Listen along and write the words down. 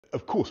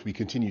of course, we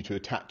continue to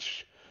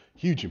attach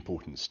huge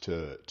importance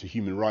to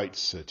human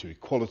rights, to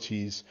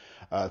equalities.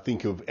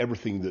 Think of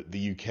everything that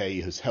the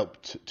UK has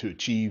helped to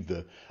achieve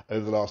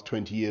over the last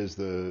 20 years,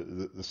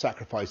 the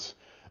sacrifice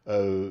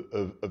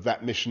of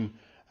that mission.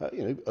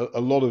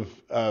 A lot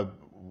of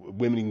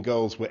women and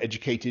girls were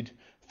educated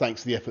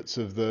thanks to the efforts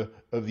of the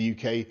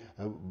UK.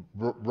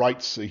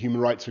 Human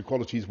rights,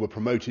 equalities were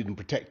promoted and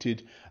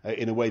protected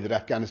in a way that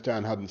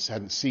Afghanistan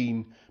hadn't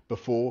seen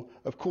before.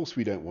 Of course,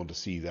 we don't want to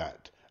see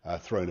that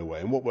thrown away.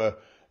 And what we're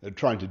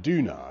trying to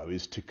do now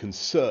is to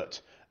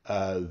concert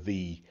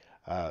the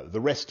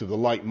rest of the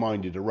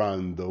like-minded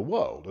around the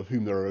world, of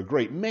whom there are a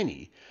great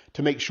many,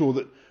 to make sure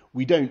that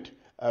we don't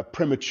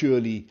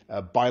prematurely,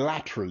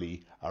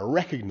 bilaterally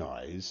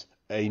recognise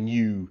a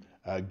new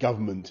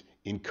government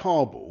in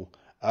Kabul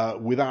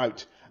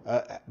without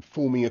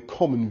forming a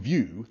common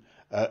view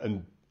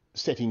and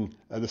setting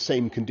the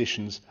same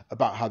conditions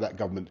about how that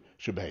government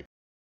should behave.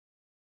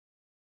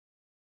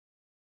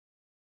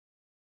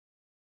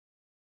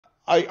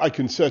 I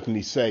can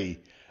certainly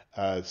say,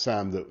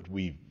 Sam, that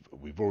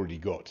we've already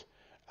got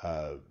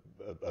a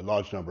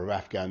large number of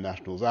Afghan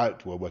nationals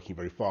out. We're working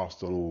very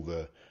fast on all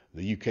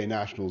the UK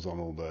nationals, on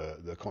all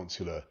the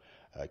consular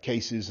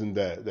cases, and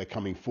they're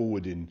coming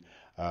forward in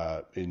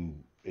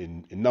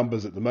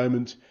numbers at the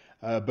moment.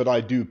 But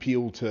I do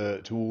appeal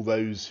to all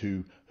those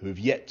who have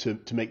yet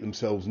to make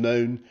themselves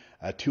known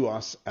to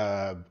us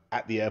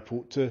at the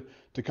airport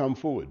to come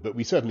forward. But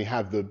we certainly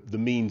have the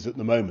means at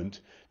the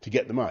moment to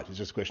get them out. It's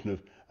just a question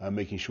of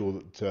making sure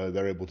that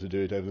they're able to do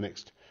it over the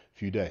next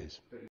few days.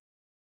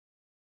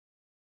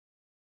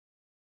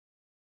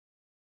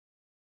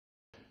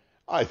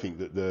 I think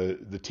that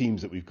the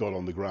teams that we've got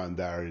on the ground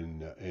there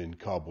in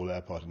Kabul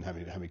Airport and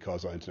Hamid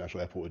Karzai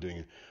International Airport are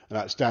doing an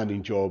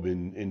outstanding job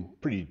in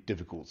pretty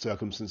difficult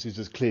circumstances.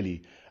 There's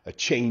clearly a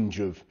change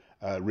of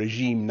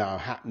regime now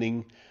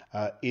happening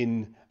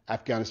in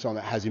Afghanistan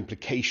that has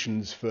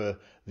implications for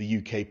the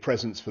UK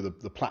presence, for the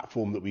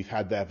platform that we've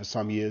had there for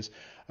some years.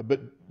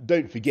 But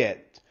don't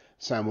forget,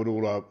 Sam, what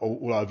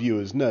all our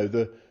viewers know,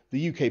 the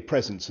UK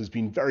presence has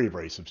been very,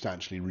 very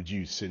substantially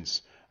reduced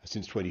since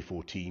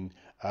 2014.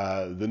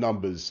 The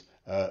numbers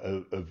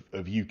of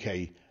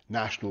UK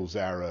nationals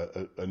there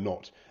are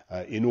not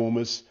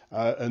enormous,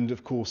 and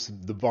of course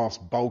the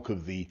vast bulk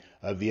of the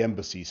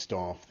embassy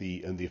staff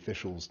and the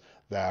officials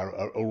there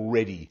are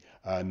already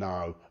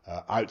now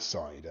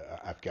outside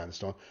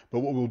Afghanistan.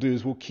 But what we'll do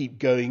is we'll keep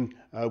going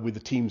with the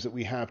teams that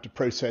we have to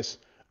process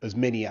as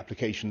many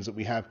applications that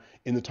we have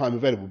in the time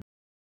available.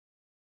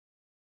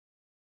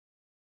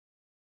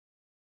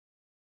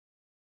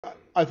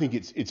 I think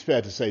it's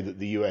fair to say that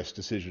the US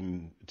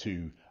decision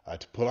to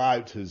pull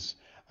out has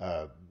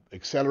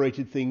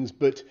accelerated things,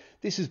 but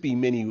this has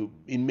been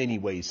in many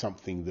ways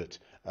something that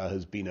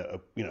has been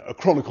a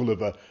chronicle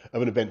of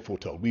an event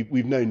foretold.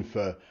 We've known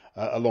for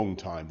a long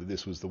time that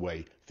this was the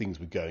way things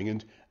were going,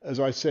 and as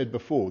I said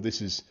before,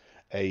 this is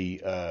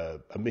a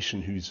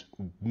mission whose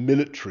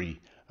military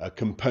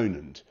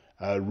component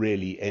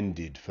really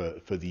ended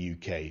for the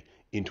UK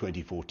in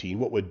 2014.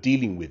 What we're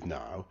dealing with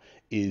now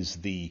is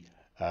the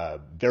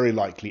very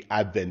likely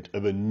advent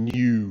of a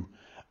new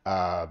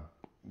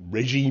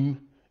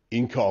regime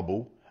in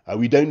Kabul.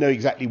 We don't know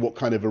exactly what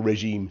kind of a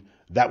regime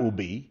that will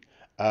be.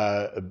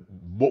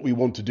 What we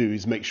want to do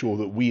is make sure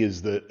that we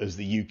as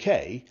the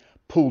UK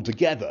pull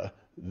together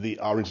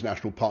our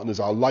international partners,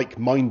 our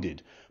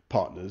like-minded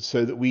partners,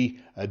 so that we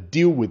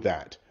deal with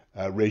that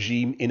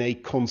regime in a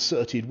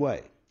concerted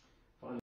way.